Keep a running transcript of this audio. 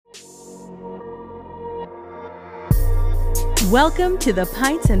Welcome to the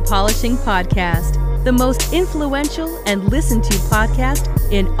Pints and Polishing Podcast, the most influential and listened to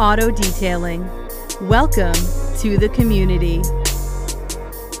podcast in auto detailing. Welcome to the community.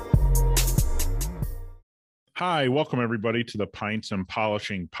 Hi, welcome everybody to the Pints and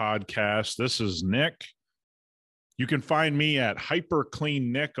Polishing Podcast. This is Nick. You can find me at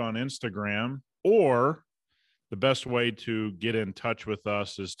HyperCleanNick on Instagram, or the best way to get in touch with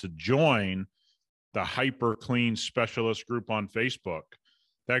us is to join the Hyper Clean Specialist group on Facebook.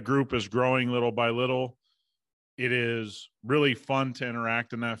 That group is growing little by little. It is really fun to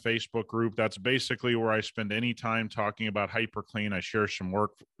interact in that Facebook group. That's basically where I spend any time talking about Hyper Clean. I share some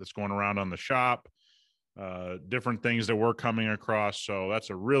work that's going around on the shop, different things that we're coming across. So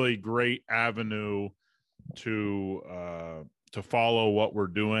that's a really great avenue to follow what we're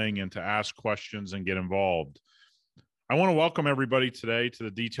doing and to ask questions and get involved. I want to welcome everybody today to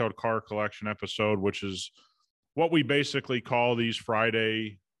the Detailed Car Collection episode, which is what we basically call these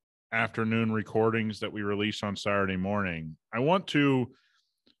Friday afternoon recordings that we release on Saturday morning. I want to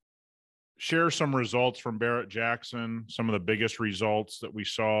share some results from Barrett-Jackson, some of the biggest results that we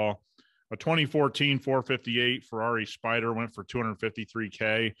saw. A 2014 458 Ferrari Spider went for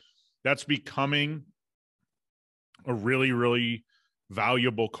 $253K. That's becoming a really, really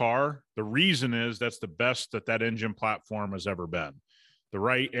valuable car. The reason is that's the best that engine platform has ever been. The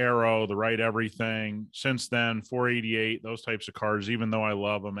right aero, the right everything. Since then, 488, those types of cars, even though I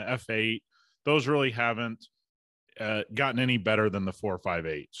love them, F8, those really haven't gotten any better than the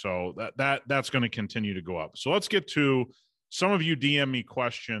 458. So that's going to continue to go up. So let's get to some of you DM me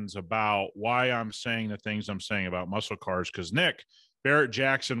questions about why I'm saying the things I'm saying about muscle cars. Because Nick,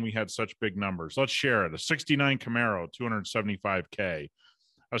 Barrett-Jackson, we had such big numbers. Let's share it. A 69 Camaro, $275K.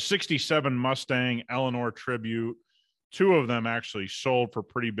 A 67 Mustang Eleanor Tribute. Two of them actually sold for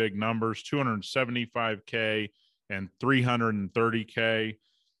pretty big numbers, $275K and $330K.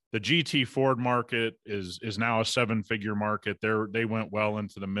 The GT Ford market is now a seven-figure market. They went well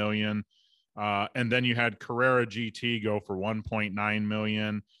into the million. And then you had Carrera GT go for $1.9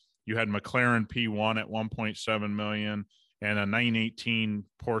 million. You had McLaren P1 at $1.7 million. And a 918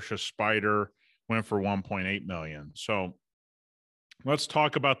 Porsche Spider went for $1.8 million. So let's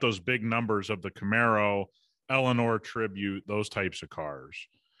talk about those big numbers of the Camaro, Eleanor Tribute, those types of cars.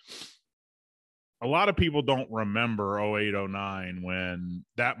 A lot of people don't remember 08, 09 when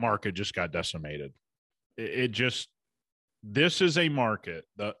that market just got decimated. This is a market,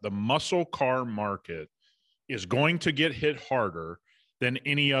 the muscle car market is going to get hit harder than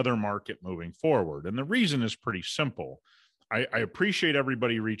any other market moving forward. And the reason is pretty simple. I appreciate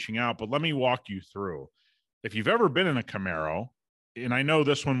everybody reaching out, but let me walk you through. If you've ever been in a Camaro, and I know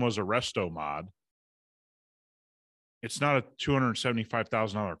this one was a resto mod, it's not a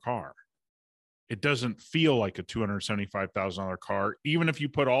 $275,000 car. It doesn't feel like a $275,000 car, even if you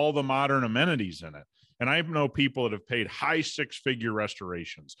put all the modern amenities in it. And I know people that have paid high six-figure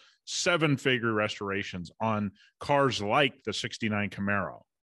restorations, seven-figure restorations on cars like the 69 Camaro.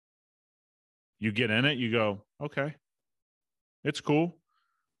 You get in it, you go, okay, it's cool.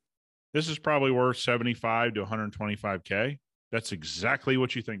 This is probably worth 75 to 125K. That's exactly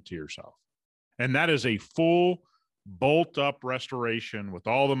what you think to yourself. And that is a full bolt-up restoration with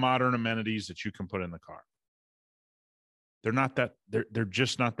all the modern amenities that you can put in the car. They're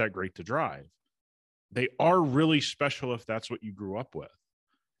just not that great to drive. They are really special if that's what you grew up with.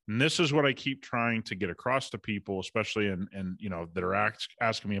 And this is what I keep trying to get across to people, especially in that are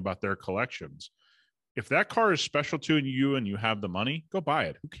asking me about their collections. If that car is special to you and you have the money, go buy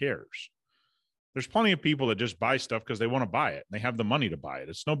it. Who cares? There's plenty of people that just buy stuff because they want to buy it and they have the money to buy it.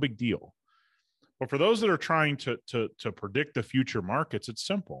 It's no big deal. But for those that are trying to predict the future markets, it's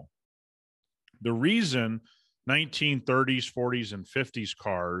simple. The reason 1930s, 40s, and 50s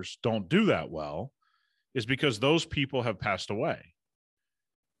cars don't do that well is because those people have passed away,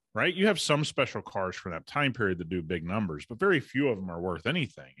 right? You have some special cars from that time period that do big numbers, but very few of them are worth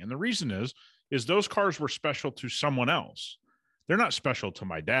anything. And the reason is those cars were special to someone else. They're not special to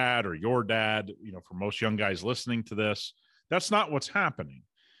my dad or your dad. For most young guys listening to this, that's not what's happening.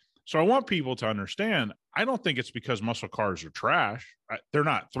 So I want people to understand, I don't think it's because muscle cars are trash. They're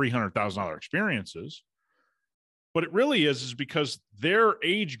not $300,000 experiences. What it really is because their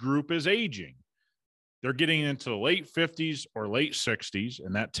age group is aging. They're getting into the late 50s or late 60s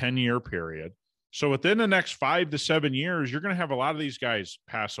in that 10-year period. So within the next 5 to 7 years, you're going to have a lot of these guys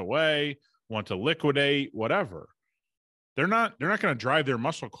pass away, want to liquidate, whatever. They're not going to drive their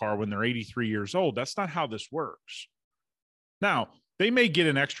muscle car when they're 83 years old. That's not how this works. Now, they may get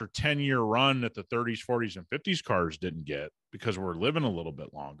an extra 10-year run that the 30s, 40s, and 50s cars didn't get because we're living a little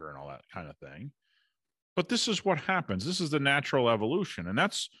bit longer and all that kind of thing. But this is what happens. This is the natural evolution. And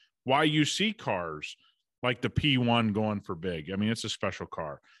that's why you see cars like the P1 going for big. I mean, it's a special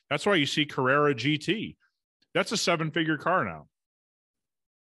car. That's why you see Carrera GT. That's a 7-figure car now.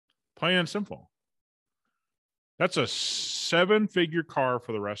 Plain and simple. That's a 7-figure car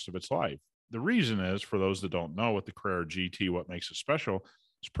for the rest of its life. The reason is, for those that don't know, with the Carrera GT, what makes it special,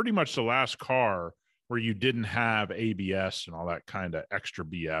 it's pretty much the last car where you didn't have ABS and all that kind of extra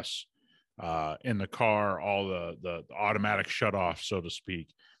BS in the car, all the automatic shutoff, so to speak.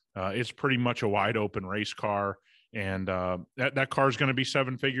 It's pretty much a wide open race car, and that car is going to be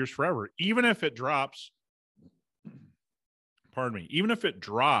 7 figures forever. Even if it drops, even if it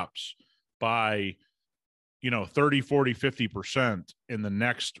drops by 30, 40, 50% in the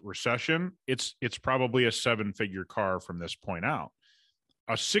next recession, it's probably a 7-figure car from this point out.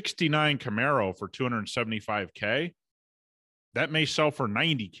 A 69 Camaro for $275K, that may sell for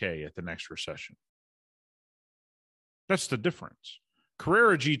 $90K at the next recession. That's the difference.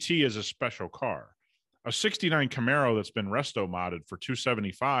 Carrera GT is a special car. A 69 Camaro that's been resto modded for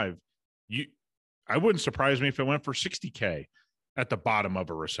 $275, I wouldn't surprise me if it went for $60K at the bottom of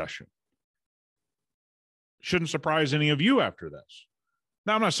a recession. Shouldn't surprise any of you after this.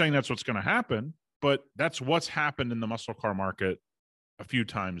 Now, I'm not saying that's what's going to happen, but that's what's happened in the muscle car market a few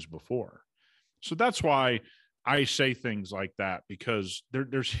times before. So that's why I say things like that, because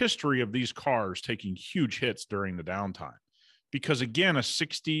there's history of these cars taking huge hits during the downtime. Because again, a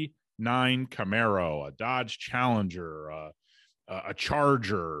 69 Camaro, a Dodge Challenger, a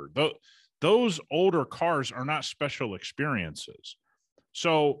Charger, those older cars are not special experiences.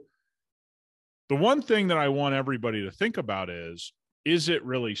 So the one thing that I want everybody to think about is it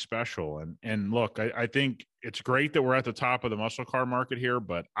really special? And look, I think it's great that we're at the top of the muscle car market here,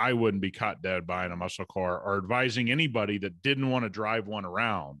 but I wouldn't be caught dead buying a muscle car or advising anybody that didn't want to drive one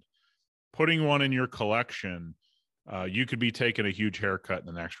around. Putting one in your collection, you could be taking a huge haircut in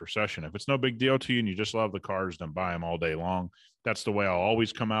the next recession. If it's no big deal to you and you just love the cars, then buy them all day long. That's the way I'll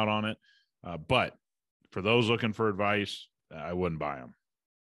always come out on it. But for those looking for advice, I wouldn't buy them.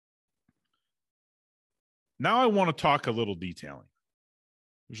 Now I want to talk a little detailing.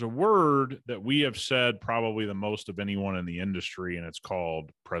 There's a word that we have said probably the most of anyone in the industry, and it's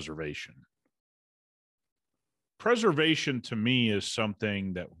called preservation. Preservation to me is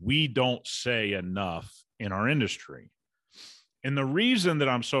something that we don't say enough in our industry. And the reason that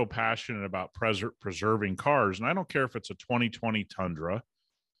I'm so passionate about preserving cars, and I don't care if it's a 2020 Tundra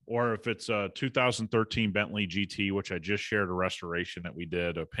or if it's a 2013 Bentley GT, which I just shared a restoration that we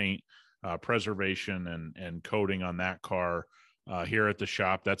did, a paint preservation and coating on that car here at the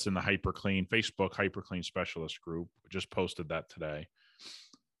shop. That's in the HyperClean Facebook HyperClean specialist group. We just posted that today.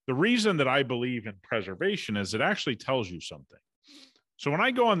 The reason that I believe in preservation is it actually tells you something. So when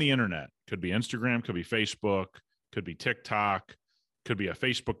I go on the internet, could be Instagram, could be Facebook, could be TikTok, could be a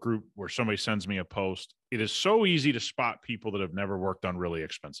Facebook group where somebody sends me a post. It is so easy to spot people that have never worked on really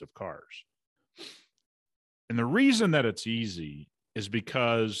expensive cars. And the reason that it's easy is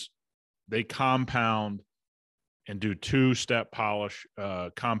because they compound and do 2-step polish,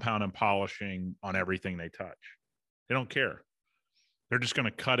 compound and polishing on everything they touch. They don't care. They're just going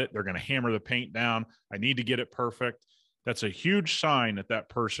to cut it. They're going to hammer the paint down. I need to get it perfect. That's a huge sign that that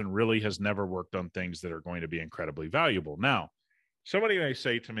person really has never worked on things that are going to be incredibly valuable. Now, somebody may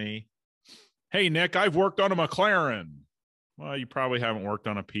say to me, hey, Nick, I've worked on a McLaren. Well, you probably haven't worked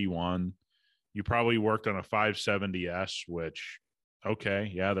on a P1. You probably worked on a 570S, which,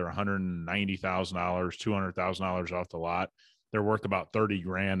 okay, yeah, they're $190,000, $200,000 off the lot. They're worth about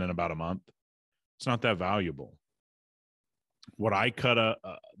 $30,000 in about a month. It's not that valuable. Would I cut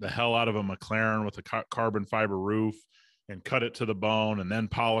the hell out of a McLaren with a carbon fiber roof and cut it to the bone and then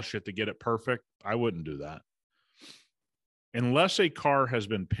polish it to get it perfect? I wouldn't do that. Unless a car has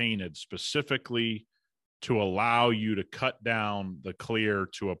been painted specifically to allow you to cut down the clear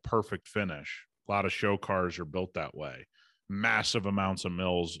to a perfect finish. A lot of show cars are built that way. Massive amounts of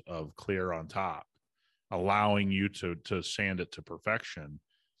mils of clear on top, allowing you to sand it to perfection.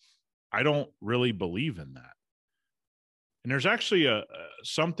 I don't really believe in that. And there's actually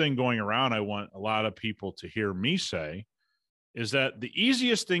something going around I want a lot of people to hear me say, is that the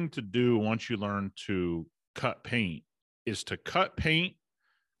easiest thing to do once you learn to cut paint is to cut paint,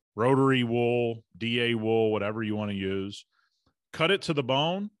 rotary wool, DA wool, whatever you want to use, cut it to the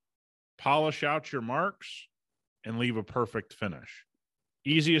bone, polish out your marks, and leave a perfect finish.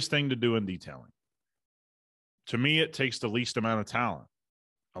 Easiest thing to do in detailing. To me, it takes the least amount of talent.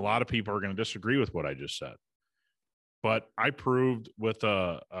 A lot of people are going to disagree with what I just said. But I proved with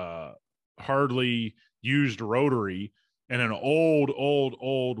a hardly used rotary and an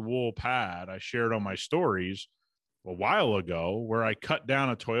old wool pad I shared on my stories a while ago where I cut down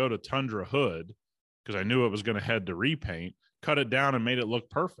a Toyota Tundra hood because I knew it was going to head to repaint, cut it down and made it look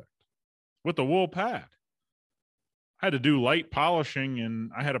perfect with the wool pad. I had to do light polishing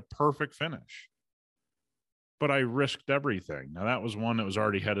and I had a perfect finish. But I risked everything. Now that was one that was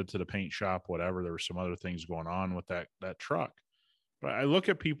already headed to the paint shop, whatever. There were some other things going on with that truck. But I look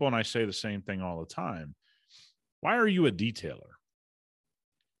at people and I say the same thing all the time. Why are you a detailer?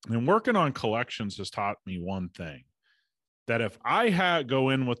 And working on collections has taught me one thing, that if I go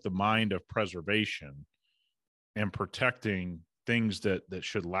in with the mind of preservation and protecting things that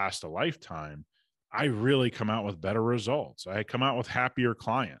should last a lifetime, I really come out with better results. I come out with happier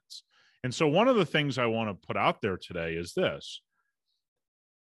clients. And so one of the things I want to put out there today is this.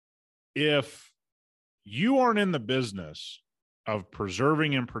 If you aren't in the business of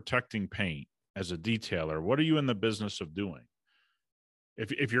preserving and protecting paint as a detailer, what are you in the business of doing?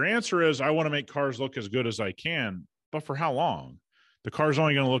 If your answer is, I want to make cars look as good as I can, but for how long? The car's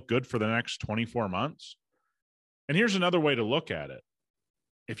only going to look good for the next 24 months. And here's another way to look at it.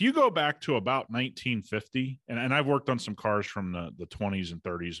 If you go back to about 1950, and I've worked on some cars from the 20s and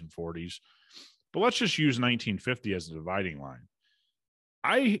 30s and 40s, but let's just use 1950 as a dividing line.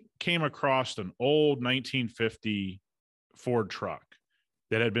 I came across an old 1950 Ford truck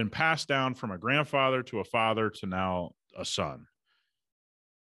that had been passed down from a grandfather to a father to now a son.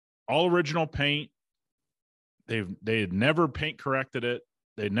 All original paint. They had never paint corrected it.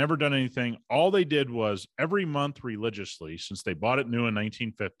 They'd never done anything. All they did was every month religiously, since they bought it new in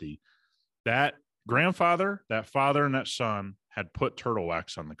 1950, that grandfather, that father, and that son had put turtle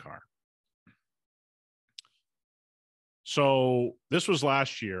wax on the car. So this was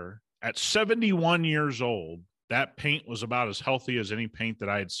last year. At 71 years old, that paint was about as healthy as any paint that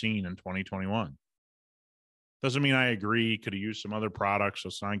I had seen in 2021. Doesn't mean I agree. Could have used some other products.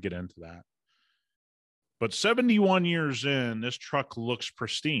 Let's not get into that. But 71 years in, this truck looks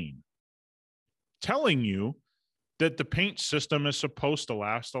pristine, telling you that the paint system is supposed to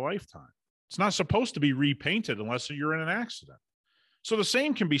last a lifetime. It's not supposed to be repainted unless you're in an accident. So the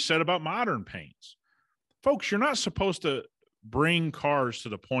same can be said about modern paints. Folks, you're not supposed to bring cars to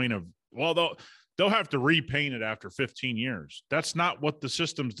the point of, well, they'll have to repaint it after 15 years. That's not what the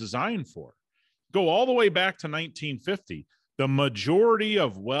system's designed for. Go all the way back to 1950. The majority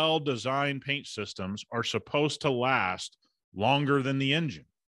of well-designed paint systems are supposed to last longer than the engine.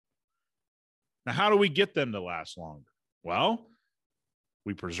 Now, how do we get them to last longer? Well,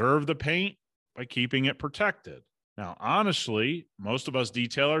 we preserve the paint by keeping it protected. Now, honestly, most of us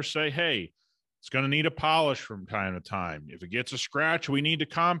detailers say, hey, it's going to need a polish from time to time. If it gets a scratch, we need to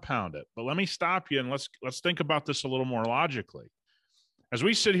compound it. But let me stop you and let's think about this a little more logically. As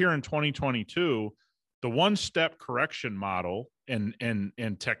we sit here in 2022, the one-step correction model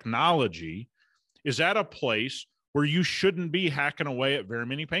and technology is at a place where you shouldn't be hacking away at very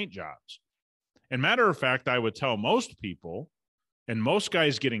many paint jobs. And matter of fact, I would tell most people and most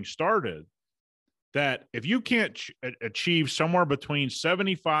guys getting started that if you can't achieve somewhere between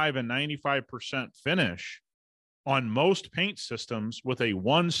 75 and 95% finish on most paint systems with a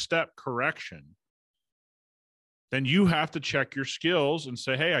one-step correction, then you have to check your skills and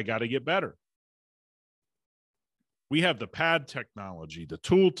say, hey, I got to get better. We have the pad technology, the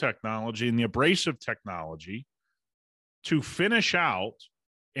tool technology, and the abrasive technology to finish out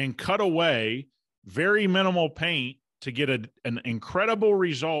and cut away very minimal paint to get an incredible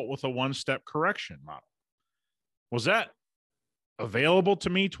result with a one-step correction model. Was that available to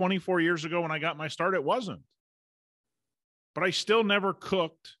me 24 years ago when I got my start? It wasn't. But I still never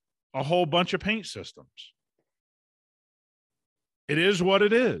cooked a whole bunch of paint systems. It is what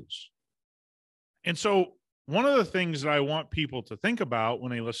it is. And so one of the things that I want people to think about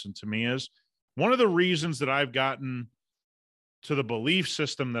when they listen to me is one of the reasons that I've gotten to the belief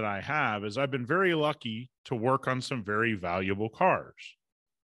system that I have is I've been very lucky to work on some very valuable cars.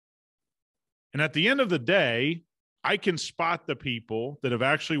 And at the end of the day, I can spot the people that have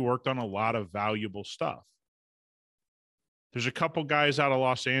actually worked on a lot of valuable stuff. There's a couple guys out of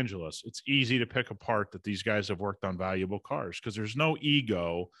Los Angeles. It's easy to pick apart that these guys have worked on valuable cars because there's no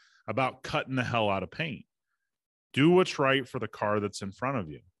ego about cutting the hell out of paint. Do what's right for the car that's in front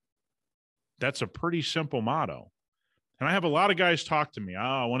of you. That's a pretty simple motto. And I have a lot of guys talk to me. Oh,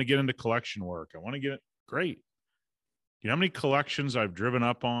 I want to get into collection work. I want to get it. Great. You know how many collections I've driven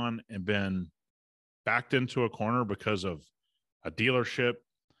up on and been backed into a corner because of a dealership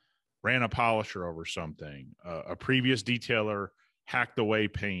ran a polisher over something, a previous detailer hacked away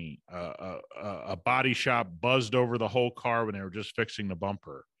paint, a body shop buzzed over the whole car when they were just fixing the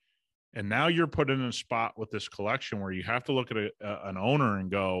bumper. And now you're put in a spot with this collection where you have to look at an owner and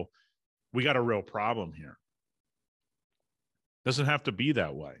go, we got a real problem here. Doesn't have to be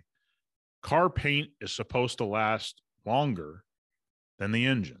that way. Car paint is supposed to last longer than the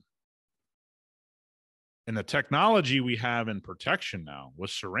engine. And the technology we have in protection now with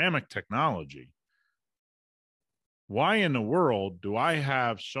ceramic technology, why in the world do I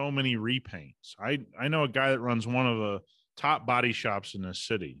have so many repaints? I know a guy that runs one of the top body shops in this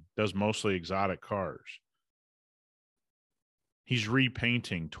city, does mostly exotic cars. He's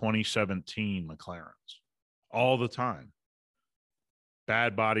repainting 2017 McLarens all the time.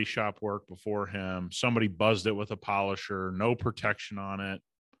 Bad body shop work before him. Somebody buzzed it with a polisher, no protection on it.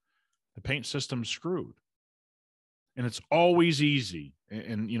 The paint system's screwed. And it's always easy.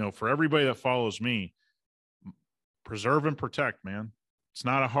 And, you know, for everybody that follows me, preserve and protect, man. It's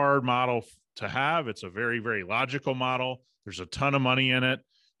not a hard model to have. It's a very, very logical model. There's a ton of money in it.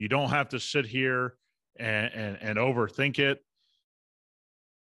 You don't have to sit here and overthink it.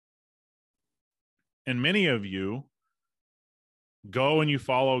 And many of you go and you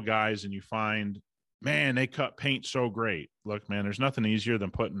follow guys and you find, man, they cut paint so great. Look, man, there's nothing easier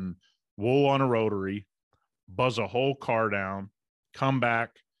than putting wool on a rotary, buzz a whole car down, come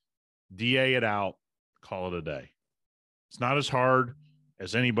back, DA it out, call it a day. It's not as hard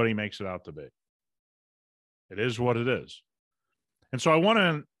as anybody makes it out to be. It is what it is. And so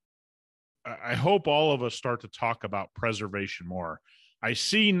I hope all of us start to talk about preservation more. I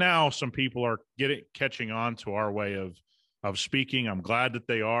see now some people are catching on to our way of speaking. I'm glad that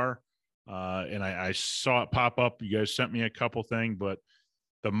they are. And I saw it pop up. You guys sent me a couple things, but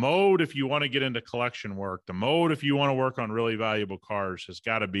the mode, if you want to get into collection work, the mode, if you want to work on really valuable cars, has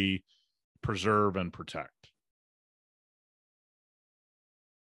got to be preserve and protect.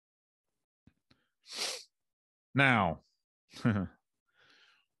 Now,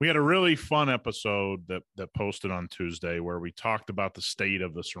 we had a really fun episode that posted on Tuesday where we talked about the state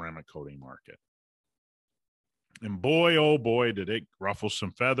of the ceramic coating market. And boy, oh boy, did it ruffle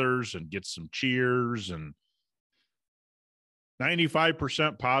some feathers and get some cheers, and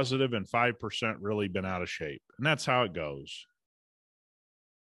 95% positive and 5% really been out of shape. And that's how it goes.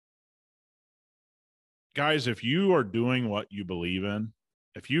 Guys, if you are doing what you believe in,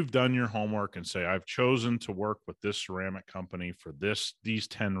 if you've done your homework and say, I've chosen to work with this ceramic company for these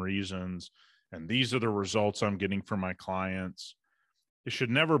 10 reasons, and these are the results I'm getting from my clients, it should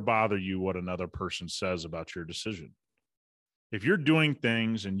never bother you what another person says about your decision. If you're doing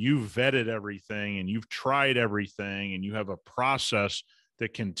things and you've vetted everything and you've tried everything and you have a process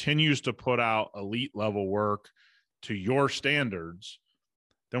that continues to put out elite level work to your standards,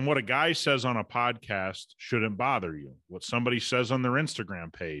 then what a guy says on a podcast shouldn't bother you. What somebody says on their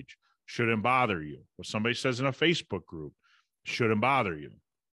Instagram page shouldn't bother you. What somebody says in a Facebook group shouldn't bother you.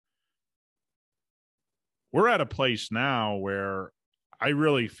 We're at a place now where I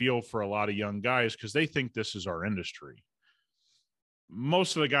really feel for a lot of young guys because they think this is our industry.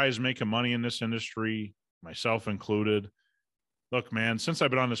 Most of the guys making money in this industry, myself included. Look, man, since I've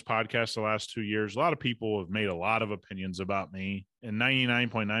been on this podcast the last 2 years, a lot of people have made a lot of opinions about me, and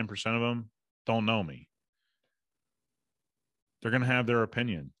 99.9% of them don't know me. They're going to have their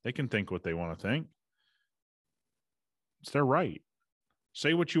opinion. They can think what they want to think. It's their right.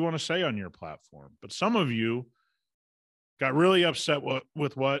 Say what you want to say on your platform. But some of you got really upset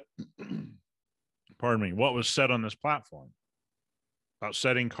with what, pardon me, what was said on this platform about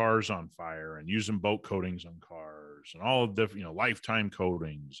setting cars on fire and using boat coatings on cars and all of the, lifetime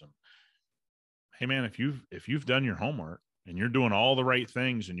coatings. And hey, man, if you've done your homework and you're doing all the right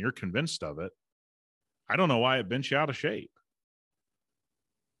things and you're convinced of it, I don't know why it bent you out of shape.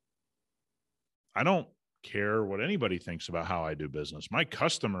 I don't care what anybody thinks about how I do business. My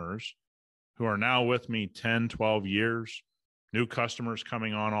customers who are now with me 10, 12 years, new customers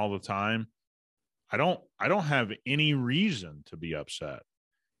coming on all the time, I don't have any reason to be upset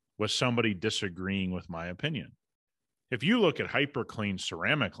with somebody disagreeing with my opinion. If you look at HyperClean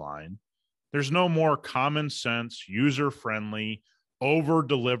ceramic line, there's no more common sense, user-friendly,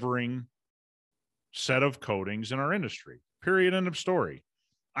 over-delivering set of coatings in our industry. Period. End of story.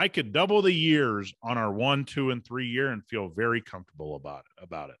 I could double the years on our 1, 2, and 3 year and feel very comfortable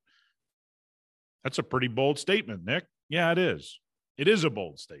about it. That's a pretty bold statement, Nick. Yeah, it is. It is a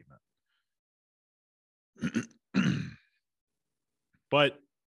bold statement. But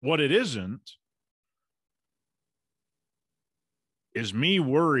what it isn't is me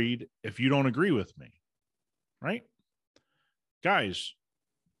worried if you don't agree with me, right? Guys,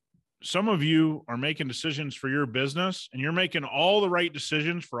 some of you are making decisions for your business and you're making all the right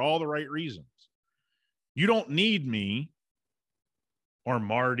decisions for all the right reasons. You don't need me or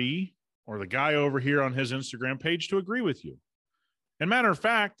Marty or the guy over here on his Instagram page to agree with you. And matter of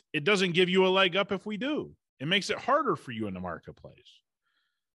fact, it doesn't give you a leg up if we do. It makes it harder for you in the marketplace.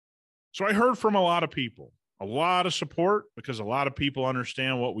 So I heard from a lot of people, a lot of support, because a lot of people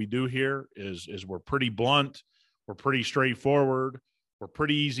understand what we do here is we're pretty blunt, we're pretty straightforward, we're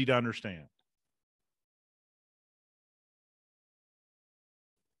pretty easy to understand.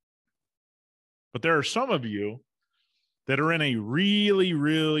 But there are some of you that are in a really,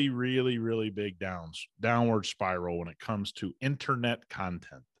 really, really, really big downward spiral when it comes to internet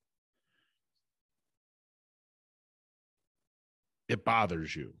content. It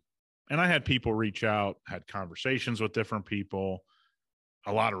bothers you. And I had people reach out, had conversations with different people,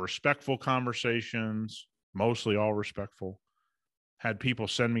 a lot of respectful conversations, mostly all respectful. Had people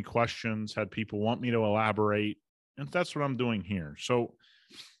send me questions, had people want me to elaborate. And that's what I'm doing here. So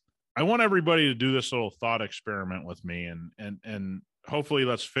I want everybody to do this little thought experiment with me, and hopefully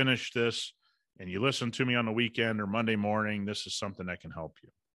let's finish this and you listen to me on the weekend or Monday morning. This is something that can help you.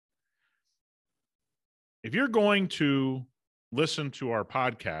 If you're going to listen to our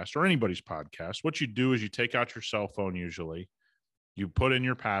podcast or anybody's podcast, what you do is you take out your cell phone usually, you put in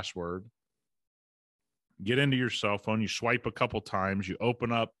your password, get into your cell phone, you swipe a couple times, you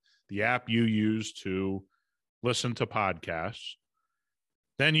open up the app you use to listen to podcasts.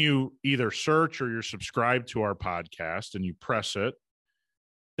 Then you either search or you're subscribed to our podcast and you press it.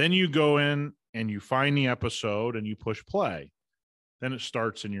 Then you go in and you find the episode and you push play. Then it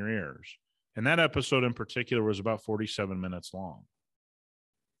starts in your ears. And that episode in particular was about 47 minutes long.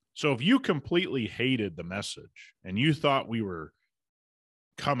 So if you completely hated the message and you thought we were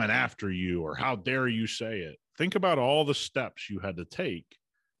coming after you or how dare you say it, think about all the steps you had to take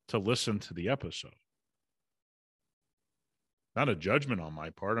to listen to the episode. Not a judgment on my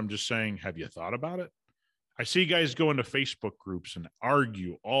part. I'm just saying, have you thought about it? I see guys go into Facebook groups and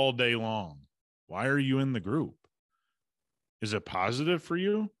argue all day long. Why are you in the group? Is it positive for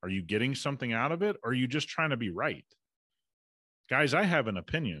you? Are you getting something out of it? Or are you just trying to be right? Guys, I have an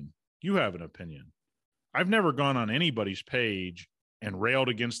opinion. You have an opinion. I've never gone on anybody's page and railed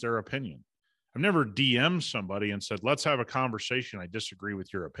against their opinion. I've never DM'd somebody and said, let's have a conversation. I disagree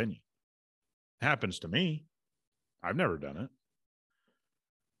with your opinion. It happens to me. I've never done it.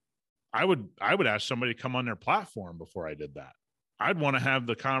 I would ask somebody to come on their platform before I did that. I'd want to have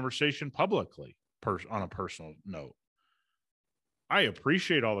the conversation publicly on a personal note. I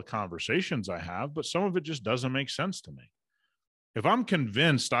appreciate all the conversations I have, but some of it just doesn't make sense to me. If I'm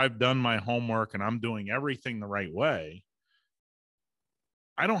convinced I've done my homework and I'm doing everything the right way,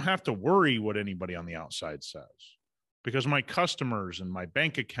 I don't have to worry what anybody on the outside says, because my customers and my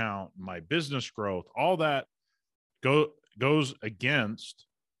bank account, my business growth, all that goes against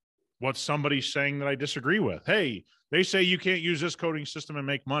what somebody's saying that I disagree with. Hey, they say you can't use this coding system and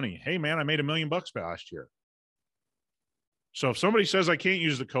make money. Hey, man, I made $1 million last year. So if somebody says I can't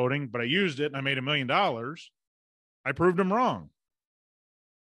use the coding, but I used it and I made $1 million, I proved them wrong.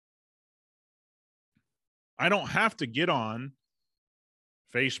 I don't have to get on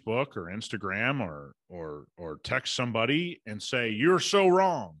Facebook or Instagram or text somebody and say, you're so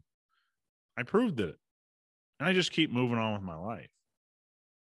wrong. I proved it. And I just keep moving on with my life.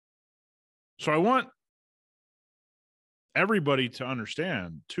 So I want everybody to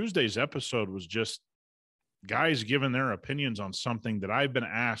understand Tuesday's episode was just guys giving their opinions on something that I've been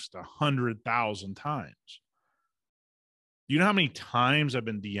asked 100,000 times. You know how many times I've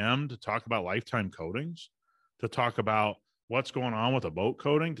been DM'd to talk about lifetime coatings, to talk about what's going on with a boat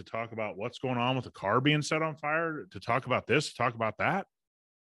coating, to talk about what's going on with a car being set on fire, to talk about this, to talk about that.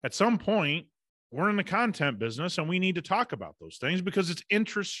 At some point, we're in the content business and we need to talk about those things because it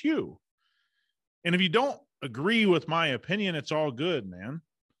interests you. And if you don't agree with my opinion, it's all good, man.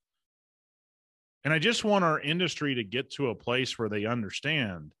 And I just want our industry to get to a place where they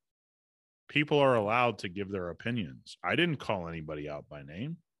understand people are allowed to give their opinions. I didn't call anybody out by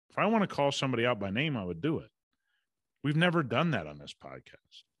name. If I want to call somebody out by name, I would do it. We've never done that on this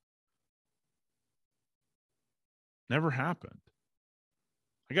podcast. Never happened.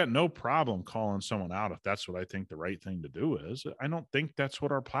 I got no problem calling someone out if that's what I think the right thing to do is. I don't think that's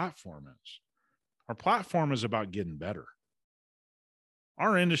what our platform is. Our platform is about getting better.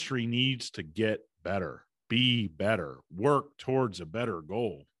 Our industry needs to get better, be better, work towards a better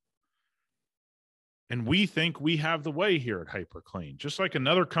goal. And we think we have the way here at HyperClean, just like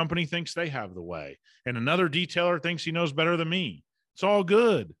another company thinks they have the way, and another detailer thinks he knows better than me. It's all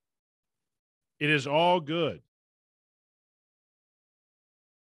good. It is all good.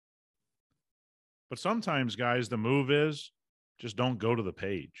 But sometimes, guys, the move is just don't go to the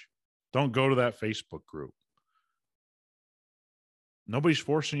page. Don't go to that Facebook group. Nobody's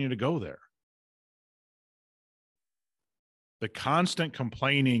forcing you to go there. The constant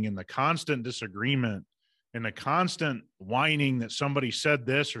complaining and the constant disagreement and the constant whining that somebody said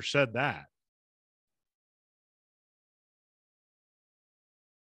this or said that.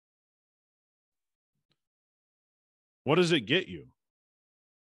 What does it get you?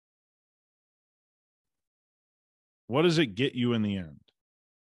 What does it get you in the end?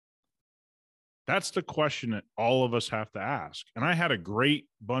 That's the question that all of us have to ask. And I had a great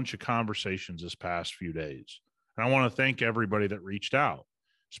bunch of conversations this past few days. And I want to thank everybody that reached out,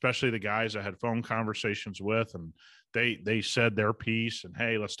 especially the guys I had phone conversations with, and they said their piece and,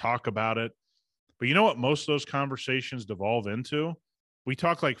 hey, let's talk about it. But you know what most of those conversations devolve into? We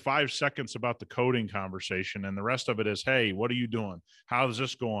talk like 5 seconds about the coding conversation, and the rest of it is, hey, what are you doing? How's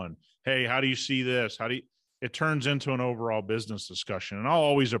this going? Hey, how do you see this? It turns into an overall business discussion. And I'll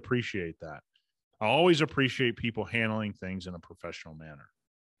always appreciate that. I always appreciate people handling things in a professional manner.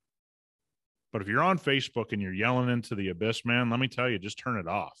 But if you're on Facebook and you're yelling into the abyss, man, let me tell you, just turn it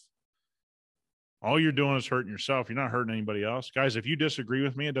off. All you're doing is hurting yourself. You're not hurting anybody else. Guys, if you disagree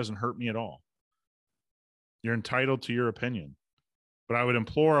with me, it doesn't hurt me at all. You're entitled to your opinion. But I would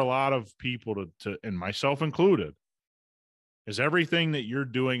implore a lot of people to, and myself included, is everything that you're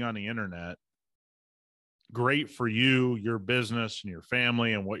doing on the internet great for you, your business, and your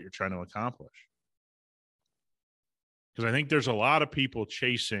family, and what you're trying to accomplish? Because I think there's a lot of people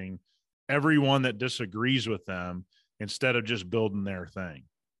chasing everyone that disagrees with them instead of just building their thing.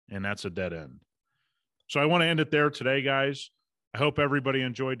 And that's a dead end. So I want to end it there today, guys. I hope everybody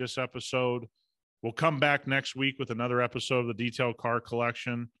enjoyed this episode. We'll come back next week with another episode of the Detailed Car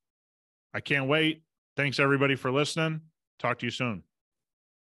Collection. I can't wait. Thanks, everybody, for listening. Talk to you soon.